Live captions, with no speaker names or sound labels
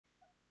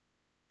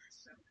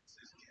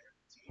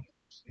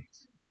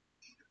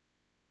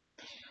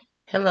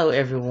Hello,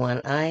 everyone.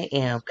 I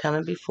am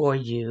coming before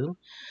you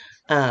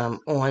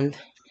on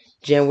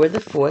January the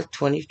 4th,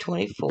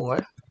 2024,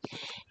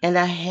 and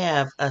I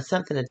have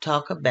something to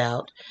talk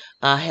about.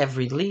 I have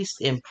released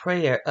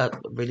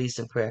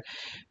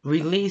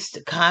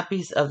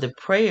copies of the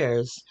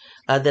prayers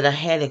that I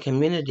had in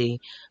community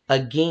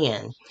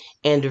again.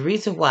 And the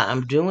reason why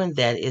I'm doing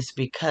that is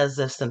because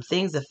of some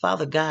things that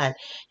Father God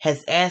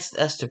has asked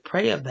us to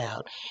pray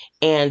about.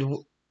 And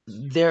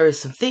there are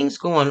some things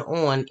going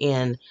on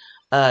in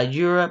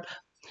Europe,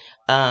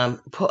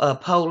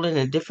 Poland,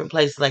 and different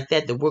places like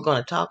that that we're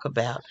going to talk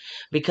about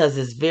because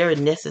it's very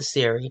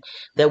necessary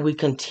that we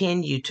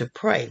continue to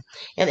pray.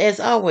 And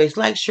as always,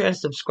 like, share, and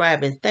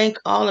subscribe. And thank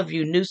all of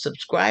you new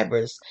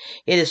subscribers.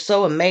 It is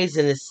so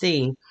amazing to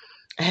see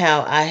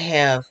how I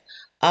have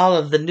all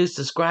of the new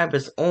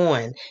subscribers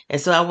on.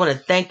 And so I want to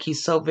thank you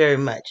so very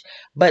much.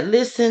 But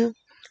listen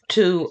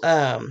to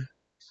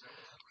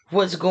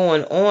what's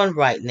going on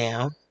right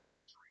now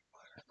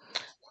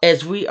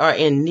as we are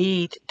in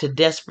need to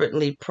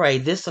desperately pray.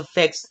 This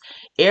affects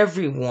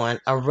everyone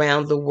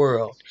around the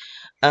world.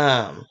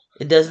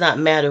 It does not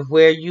matter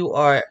where you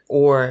are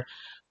or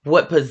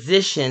what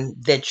position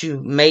that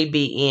you may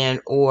be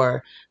in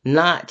or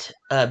not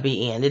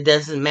be in. It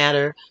doesn't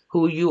matter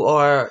who you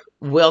are,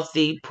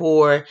 wealthy,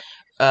 poor,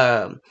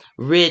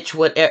 rich,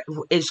 whatever.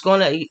 It's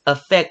going to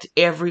affect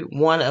every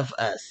one of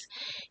us.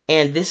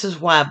 And this is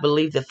why I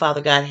believe that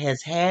Father God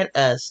has had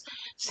us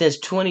since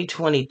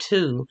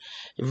 2022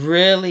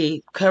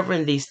 really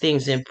covering these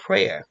things in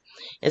prayer.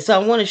 And so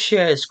I want to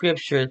share a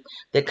scripture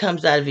that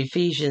comes out of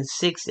Ephesians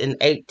 6 and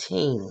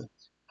 18.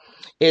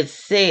 It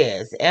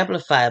says,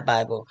 Amplified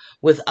Bible,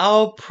 with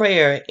all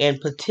prayer and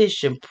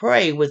petition,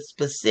 pray with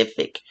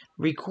specific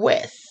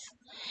requests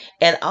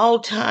at all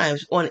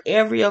times, on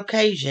every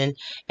occasion,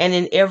 and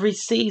in every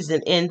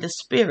season in the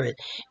Spirit.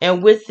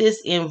 And with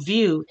this in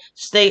view,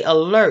 stay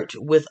alert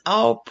with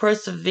all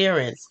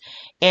perseverance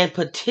and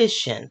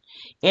petition,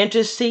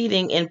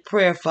 interceding in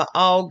prayer for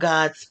all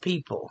God's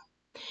people.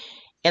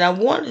 And I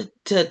wanted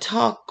to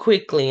talk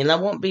quickly, and I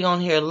won't be on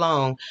here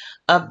long,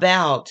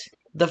 about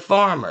the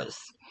farmers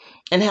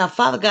and how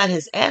Father God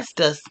has asked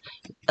us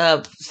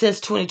since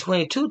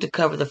 2022 to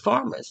cover the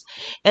farmers.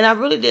 And I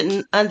really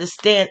didn't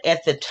understand at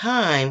the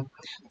time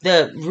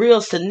the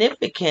real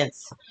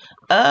significance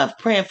of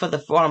praying for the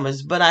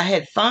farmers, but I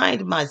had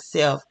find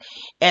myself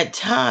at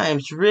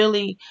times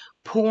really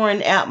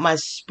pouring out my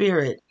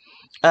spirit,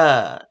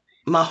 uh,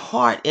 my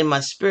heart and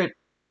my spirit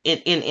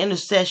in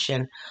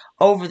intercession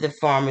over the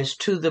farmers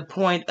to the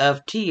point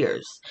of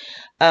tears.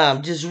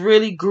 Just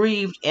really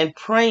grieved and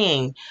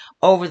praying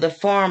over the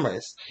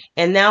farmers.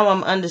 And now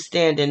I'm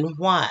understanding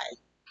why.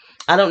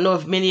 I don't know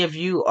if many of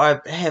you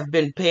are have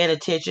been paying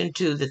attention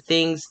to the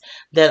things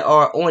that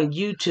are on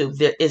YouTube.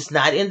 It's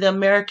not in the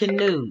American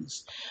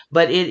news,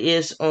 but it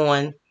is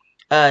on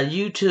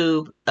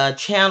YouTube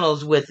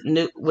channels with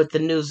the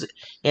news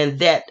in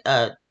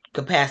that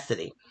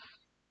capacity.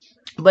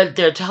 But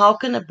they're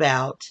talking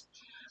about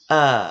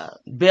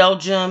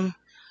Belgium,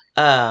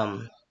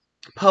 um,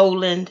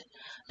 Poland,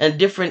 and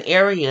different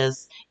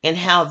areas, and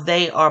how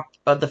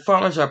the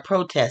farmers are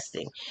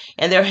protesting,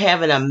 and they're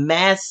having a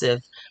massive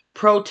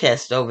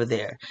protest over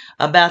there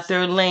about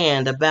their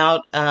land,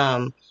 about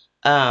um,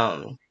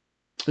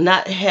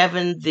 not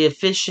having the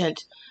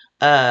efficient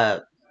uh,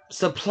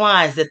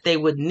 supplies that they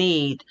would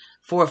need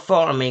for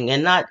farming,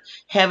 and not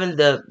having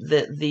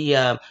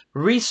the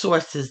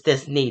resources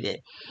that's needed.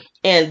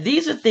 And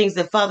these are things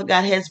that Father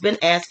God has been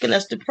asking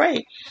us to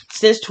pray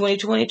since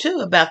 2022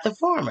 about the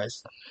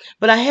farmers.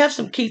 But I have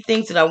some key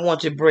things that I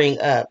want to bring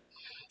up.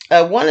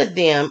 One of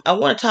them, I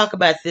want to talk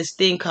about this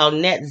thing called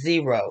net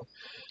zero.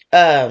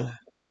 Um,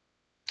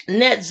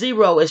 Net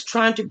zero is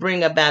trying to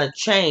bring about a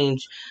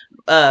change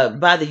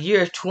by the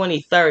year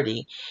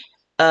 2030.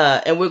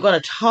 And we're going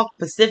to talk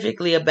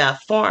specifically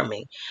about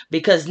farming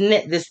because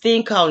this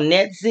thing called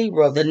net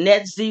zero, the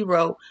net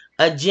zero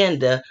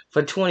agenda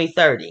for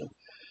 2030.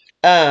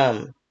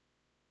 Um,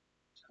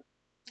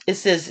 it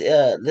says,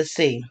 let's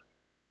see,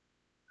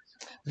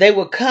 they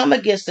will come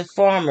against the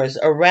farmers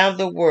around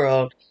the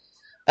world.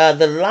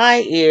 The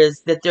lie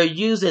is that they're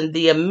using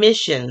the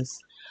emissions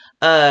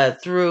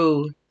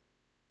through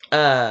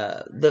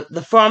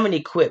the farming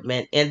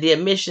equipment and the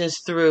emissions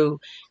through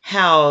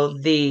how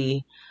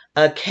the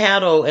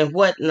cattle and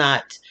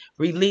whatnot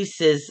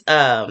releases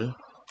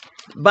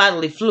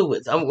bodily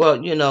fluids.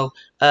 Well,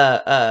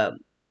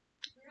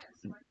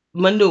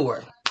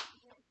 manure.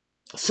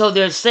 So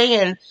they're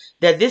saying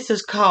that this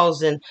is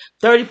causing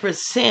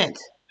 30%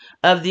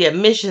 of the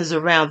emissions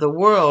around the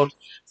world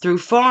through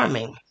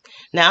farming.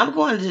 Now I'm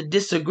going to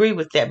disagree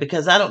with that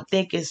because I don't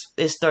think it's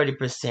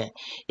 30%.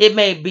 It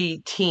may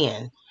be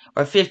 10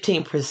 or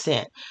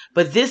 15%.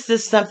 But this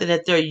is something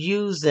that they're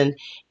using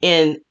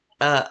in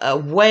a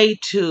way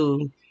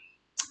to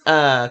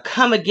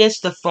come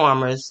against the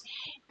farmers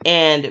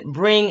and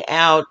bring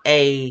out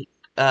a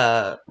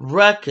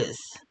ruckus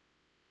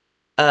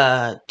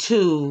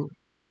to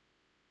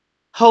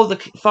hold the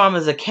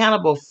farmers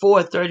accountable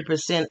for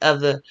 30% of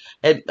the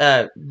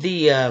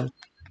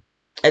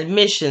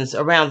admissions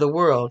around the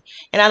world.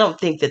 And I don't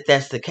think that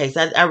that's the case.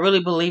 I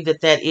really believe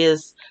that that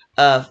is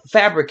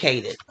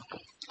fabricated.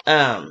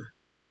 Um,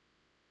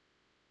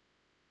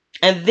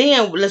 and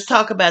then let's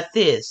talk about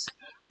this.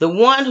 The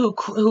one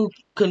who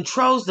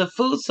controls the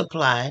food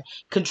supply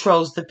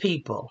controls the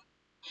people.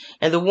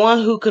 And the one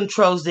who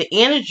controls the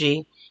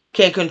energy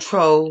can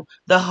control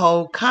the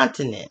whole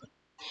continent.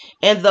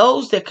 And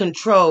those that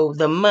control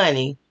the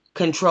money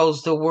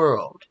controls the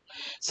world.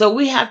 So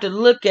we have to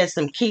look at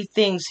some key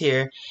things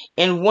here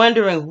and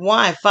wondering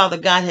why Father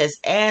God has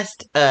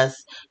asked us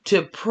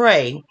to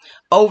pray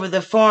over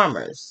the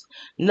farmers.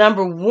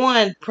 Number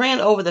one, praying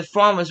over the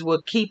farmers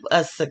will keep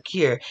us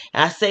secure.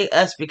 And I say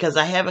us because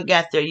I haven't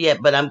got there yet,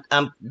 but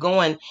I'm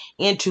going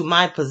into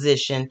my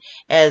position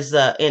as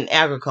in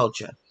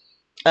agriculture.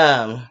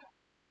 Um,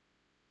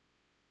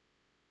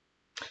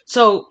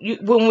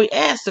 when we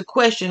ask the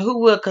question, who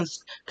will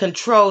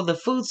control the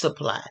food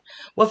supply?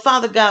 Well,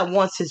 Father God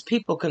wants his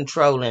people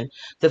controlling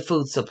the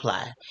food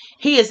supply.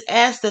 He has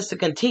asked us to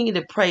continue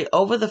to pray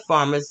over the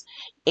farmers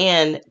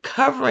and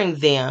covering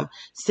them,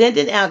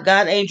 sending out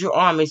God angel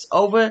armies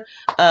over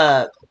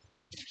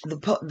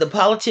the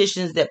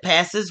politicians that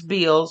passes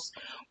bills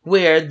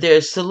where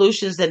there's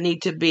solutions that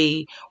need to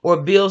be,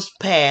 or bills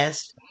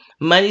passed,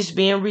 money's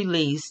being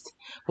released,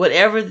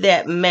 whatever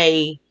that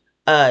may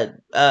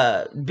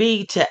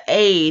be to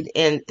aid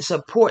and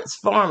supports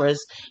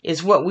farmers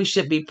is what we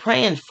should be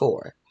praying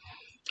for.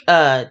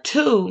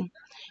 Two,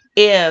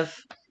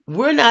 if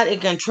we're not in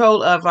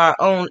control of our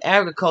own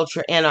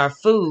agriculture and our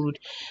food,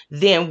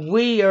 then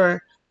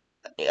we're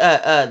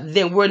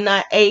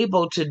not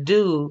able to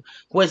do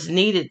what's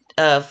needed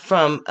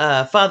from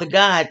Father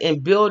God in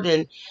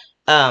building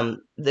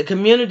the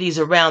communities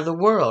around the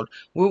world.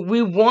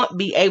 We won't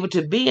be able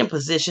to be in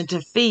position to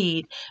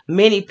feed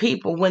many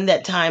people when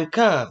that time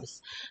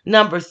comes.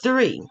 Number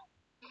three,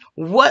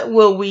 what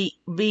will we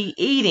be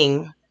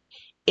eating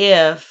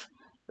if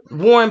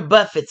Warren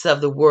Buffett's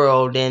of the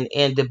world and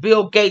the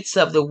Bill Gates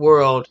of the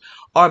world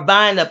are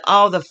buying up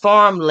all the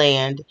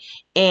farmland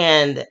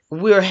and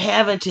we're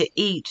having to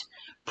eat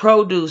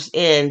produce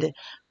and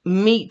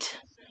meat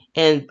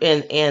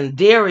and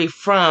dairy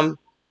from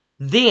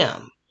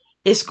them?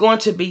 It's going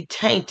to be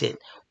tainted.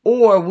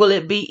 Or will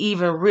it be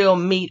even real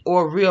meat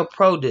or real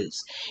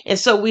produce? And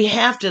so we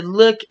have to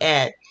look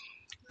at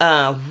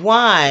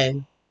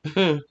why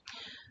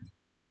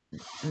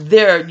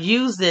they're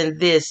using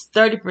this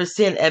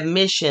 30%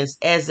 admissions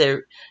as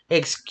an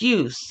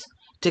excuse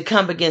to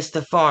come against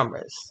the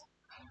farmers.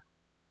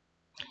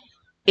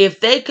 If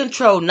they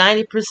control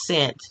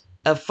 90%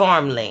 of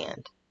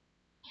farmland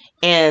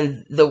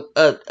and the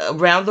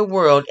around the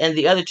world, and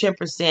the other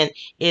 10%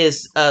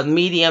 is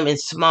medium and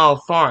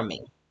small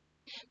farming,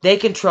 they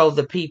control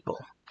the people.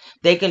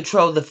 They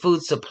control the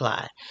food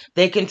supply.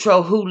 They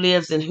control who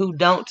lives and who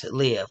don't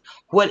live.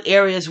 What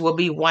areas will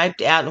be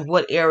wiped out and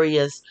what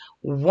areas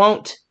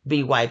won't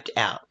be wiped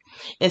out.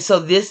 And so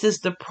this is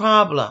the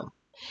problem.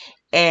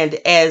 And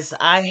as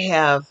I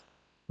have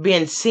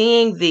been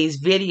seeing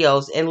these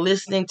videos and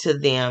listening to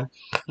them,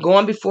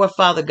 going before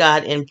Father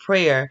God in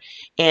prayer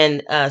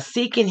and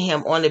seeking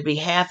Him on the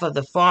behalf of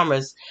the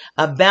farmers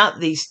about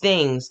these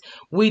things,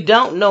 we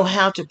don't know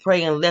how to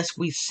pray unless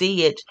we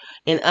see it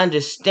and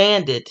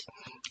understand it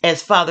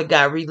as Father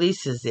God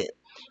releases it.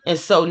 And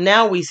so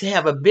now we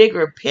have a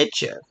bigger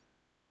picture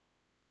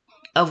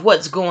of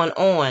what's going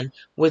on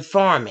with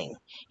farming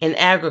and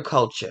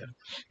agriculture.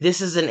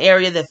 This is an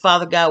area that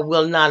Father God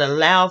will not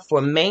allow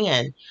for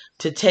man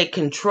to take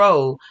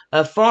control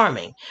of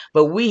farming.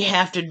 But we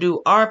have to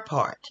do our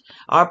part.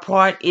 Our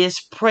part is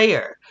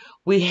prayer.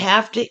 We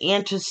have to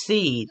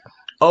intercede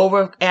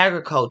over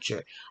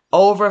agriculture,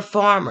 over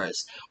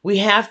farmers. We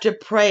have to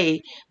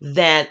pray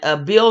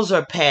that bills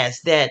are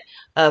passed, that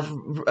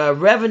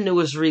revenue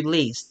is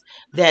released,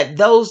 that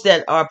those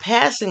that are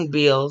passing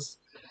bills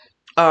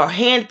are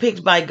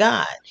handpicked by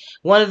God.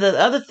 One of the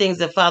other things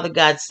that Father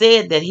God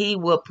said that He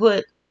will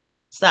put,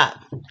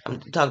 stop, I'm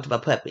talking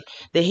about puppy,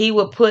 that He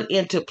will put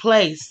into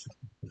place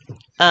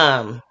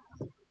um,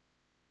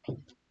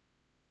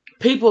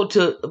 people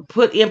to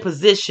put in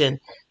position,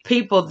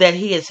 people that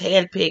He has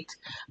handpicked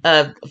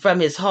from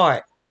His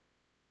heart.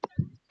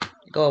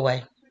 Go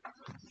away.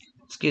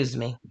 Excuse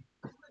me.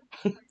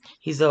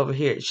 She's over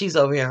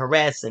here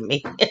harassing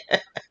me.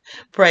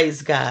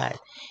 Praise God.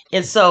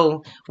 And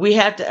so we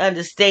have to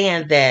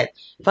understand that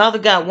Father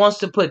God wants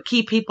to put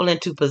key people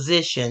into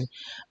position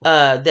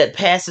that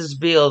passes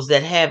bills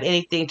that have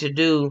anything to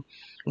do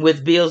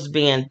with bills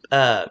being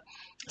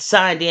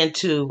signed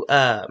into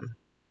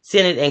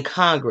Senate and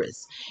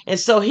Congress. And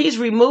so he's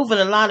removing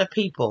a lot of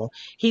people.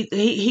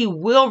 He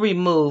will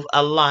remove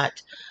a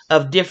lot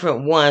of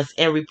different ones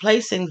and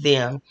replacing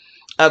them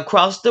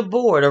across the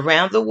board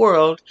around the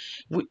world.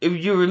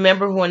 You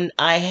remember when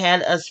I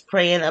had us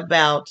praying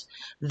about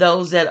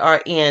those that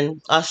are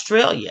in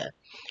Australia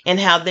and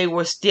how they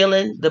were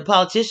stealing, the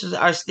politicians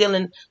are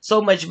stealing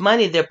so much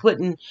money they're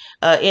putting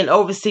in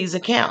overseas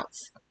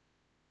accounts.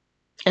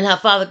 and how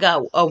Father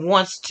God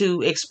wants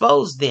to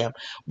expose them.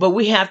 But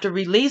we have to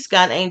release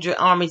God angel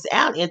armies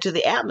out into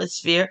the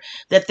atmosphere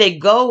that they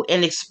go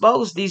and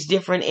expose these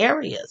different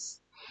areas.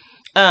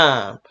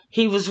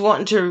 He was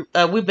wanting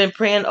to, we've been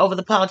praying over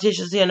the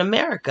politicians here in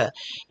America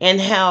and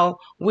how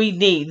we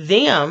need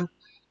them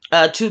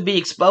to be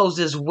exposed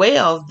as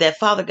well, that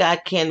Father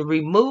God can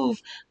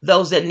remove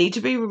those that need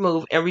to be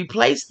removed and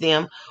replace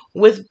them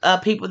with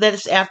people that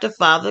is after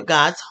Father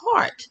God's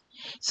heart.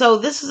 So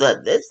this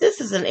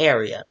is an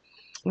area.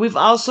 We've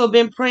also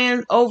been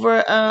praying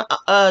over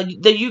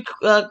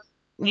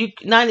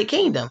United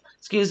Kingdom.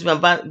 Excuse me, I'm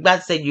about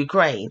to say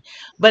Ukraine,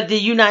 but the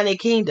United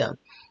Kingdom,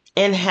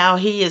 and how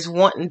He is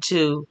wanting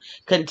to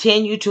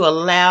continue to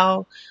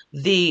allow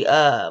the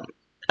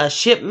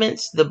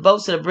shipments, the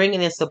boats that are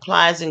bringing in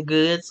supplies and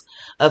goods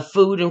of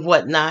food and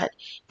whatnot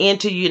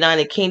into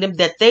United Kingdom,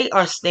 that they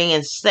are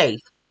staying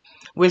safe.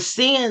 We're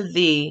seeing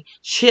the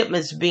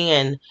shipments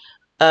being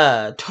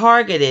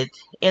targeted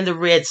in the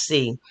Red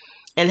Sea,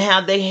 and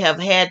how they have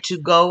had to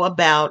go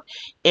about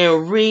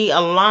and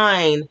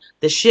realign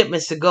the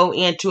shipments to go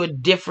into a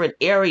different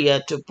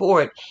area to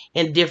port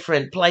in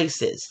different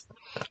places,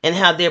 and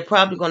how they're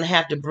probably going to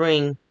have to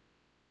bring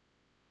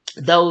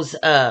those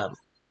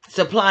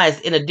supplies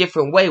in a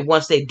different way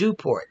once they do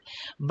port.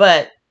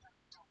 But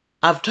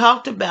I've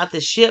talked about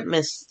the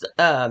shipments,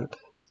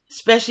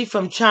 especially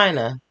from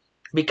China,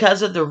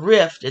 because of the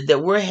rift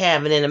that we're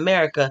having in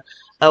America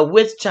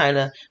with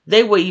China.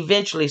 They will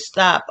eventually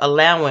stop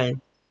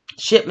allowing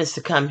shipments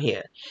to come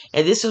here.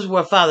 And this is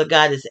where Father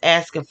God is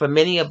asking for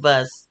many of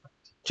us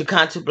to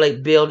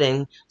contemplate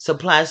building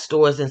supply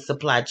stores and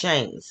supply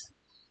chains.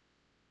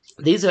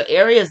 These are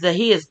areas that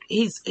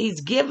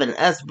he's given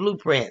us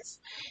blueprints.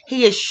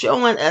 He is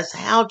showing us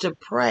how to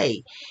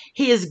pray.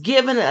 He has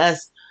given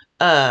us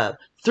uh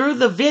through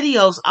the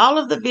videos, all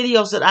of the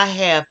videos that I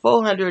have,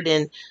 400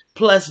 and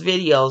plus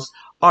videos,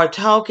 are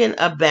talking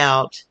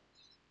about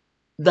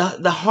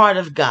the heart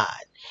of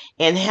God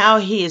and how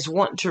He is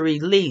wanting to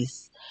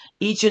release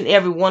each and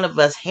every one of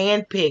us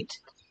handpicked,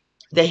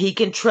 that He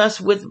can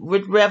trust with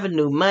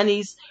revenue,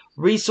 monies,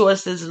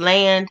 resources,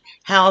 land,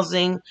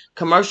 housing,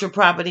 commercial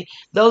property,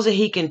 those that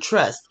He can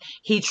trust.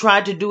 He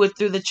tried to do it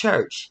through the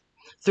church,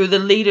 through the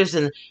leaders,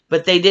 and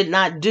but they did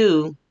not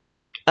do.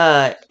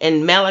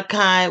 In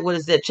Malachi, what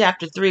is that,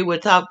 chapter 3, when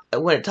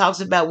it talks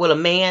about will a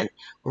man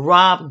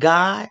rob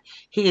God,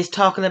 He is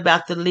talking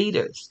about the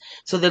leaders.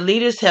 So the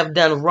leaders have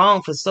done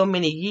wrong for so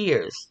many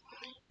years,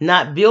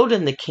 not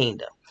building the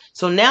kingdom.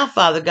 So now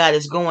Father God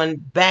is going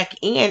back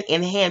in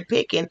and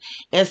handpicking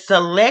and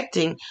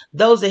selecting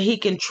those that He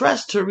can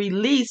trust to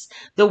release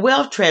the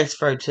wealth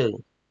transfer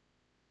to.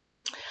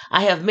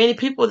 I have many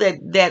people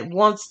that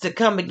wants to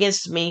come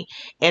against me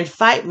and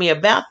fight me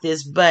about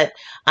this, but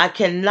I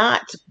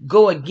cannot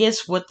go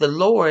against what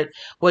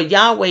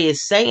Yahweh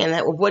is saying,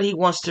 what He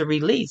wants to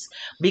release,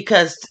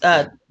 because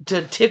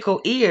to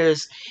tickle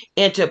ears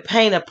and to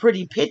paint a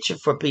pretty picture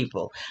for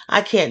people,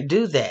 I can't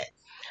do that.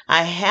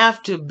 I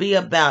have to be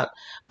about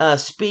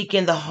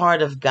speaking the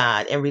heart of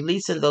God and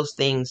releasing those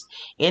things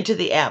into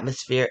the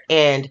atmosphere,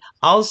 and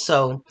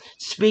also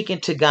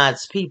speaking to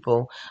God's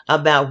people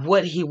about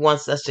what He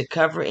wants us to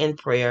cover in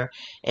prayer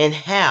and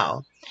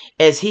how,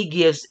 as He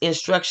gives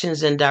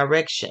instructions and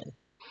direction.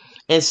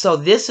 And so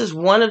this is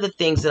one of the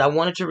things that I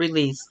wanted to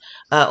release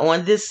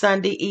on this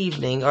Sunday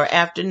evening or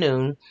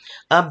afternoon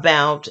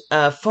about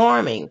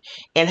farming,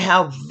 and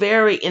how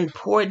very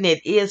important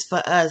it is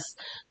for us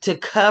to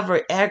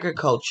cover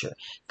agriculture,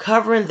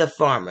 covering the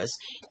farmers,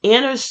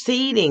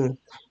 interceding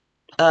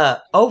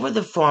over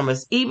the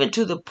farmers, even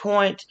to the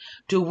point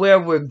to where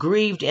we're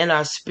grieved in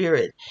our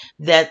spirit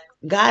that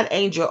God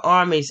angel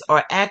armies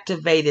are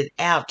activated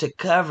out to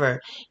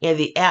cover in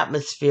the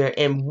atmosphere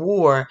and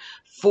war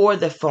for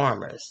the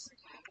farmers,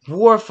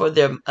 war for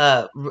their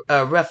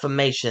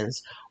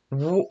reformations,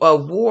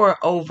 war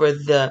over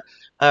the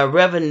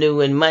revenue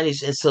and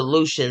monies and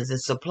solutions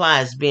and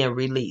supplies being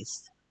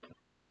released.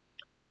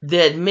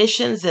 The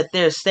admissions that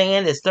they're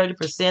saying is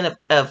 30%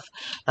 of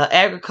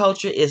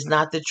agriculture is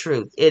not the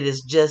truth. It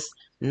is just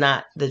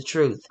not the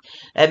truth.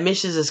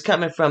 Admissions is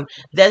coming from,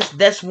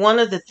 that's one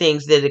of the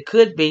things that it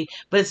could be,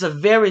 but it's a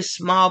very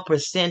small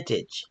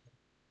percentage.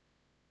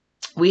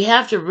 We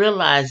have to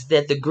realize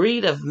that the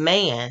greed of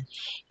man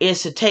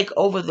is to take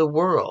over the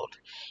world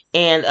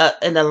and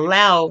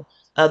allow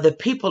the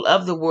people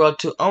of the world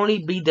to only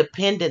be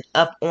dependent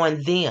up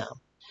on them.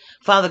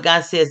 Father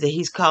God says that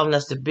He's calling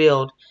us to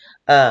build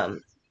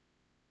um,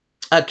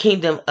 a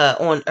kingdom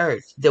on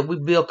earth, that we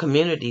build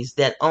communities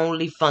that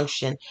only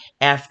function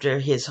after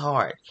His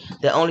heart,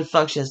 that only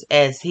functions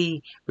as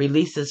He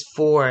releases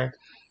for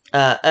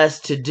us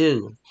to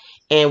do.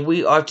 And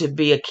we are to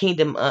be a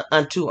kingdom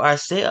unto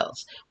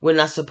ourselves. We're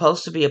not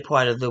supposed to be a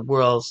part of the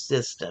world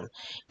system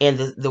and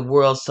the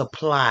world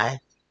supply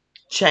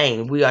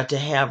chain. We are to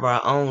have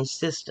our own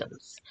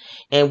systems.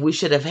 And we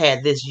should have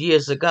had this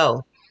years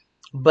ago.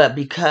 But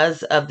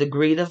because of the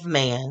greed of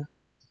man,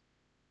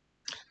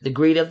 the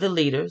greed of the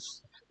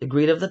leaders, the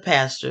greed of the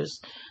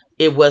pastors,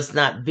 it was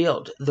not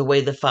built the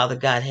way the Father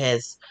God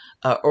has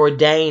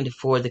ordained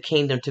for the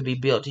kingdom to be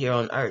built here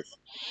on earth.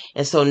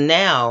 And so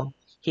now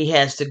he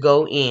has to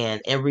go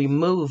in and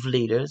remove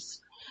leaders,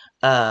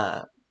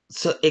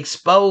 so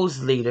expose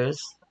leaders,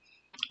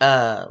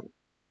 uh,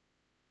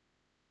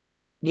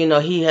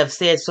 he have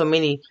said so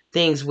many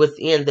things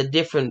within the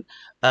different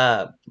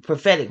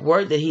prophetic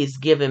word that he's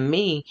given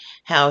me,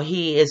 how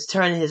he is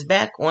turning his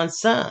back on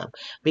some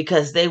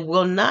because they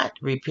will not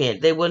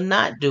repent. They will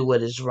not do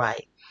what is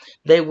right.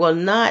 They will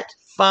not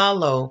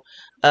follow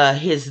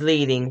his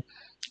leading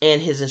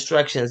and his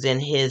instructions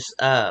and his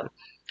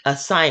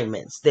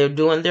assignments. They're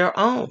doing their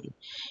own.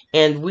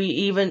 And we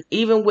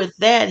even with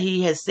that,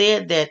 he has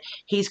said that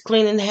he's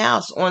cleaning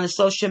house on the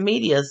social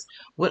medias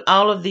with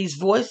all of these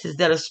voices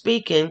that are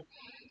speaking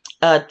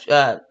uh,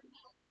 uh,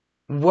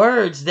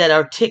 words that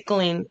are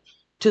tickling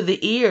to the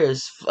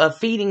ears,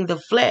 feeding the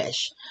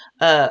flesh,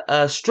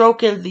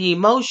 stroking the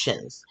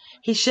emotions.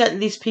 He's shutting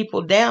these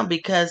people down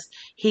because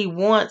he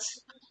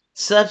wants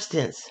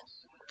substance,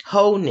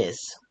 wholeness,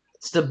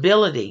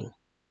 stability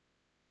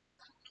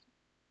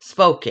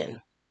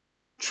spoken,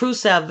 true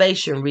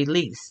salvation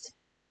released.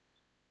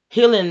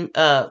 Healing,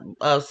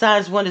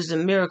 signs, wonders,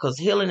 and miracles,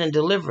 healing and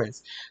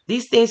deliverance.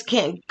 These things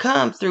can't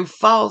come through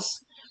false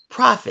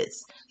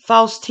prophets,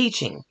 false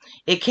teaching.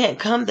 It can't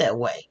come that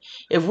way.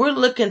 If we're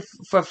looking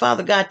for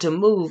Father God to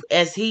move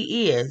as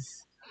He is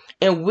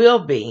and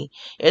will be,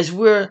 as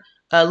we're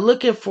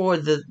looking for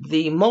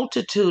the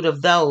multitude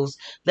of those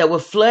that will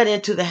flood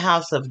into the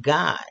house of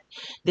God,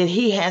 then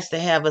He has to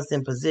have us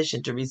in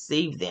position to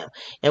receive them.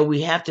 And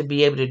we have to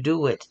be able to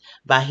do it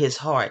by His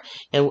heart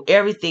and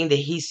everything that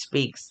He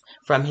speaks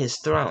from His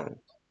throne.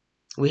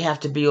 We have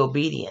to be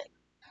obedient.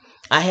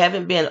 I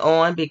haven't been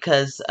on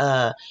because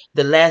the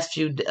last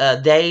few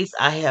days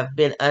I have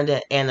been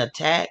under an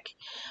attack,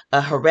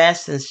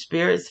 harassing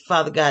spirits.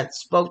 Father God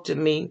spoke to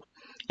me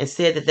and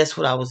said that that's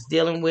what I was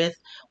dealing with,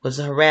 was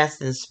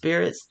harassing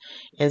spirits.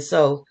 And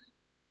so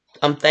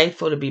I'm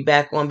thankful to be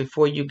back on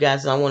before you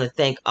guys. And I want to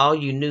thank all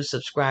you new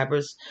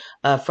subscribers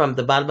from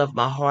the bottom of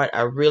my heart.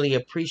 I really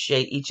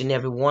appreciate each and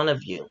every one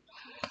of you.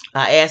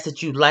 I ask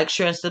that you like,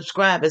 share, and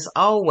subscribe as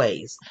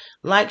always.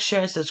 Like,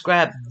 share, and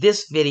subscribe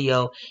this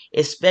video,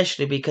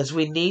 especially because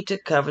we need to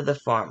cover the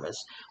farmers.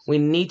 We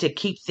need to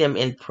keep them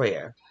in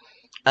prayer,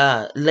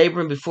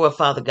 laboring before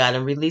Father God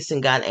and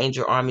releasing God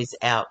angel armies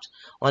out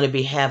on the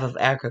behalf of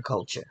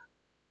agriculture.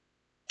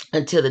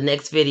 Until the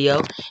next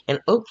video, and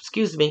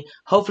excuse me,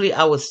 hopefully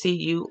I will see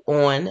you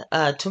on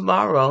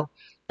tomorrow,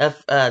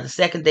 the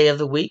second day of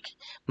the week,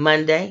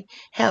 Monday.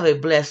 Have a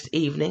blessed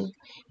evening.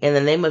 In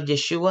the name of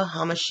Yeshua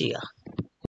HaMashiach.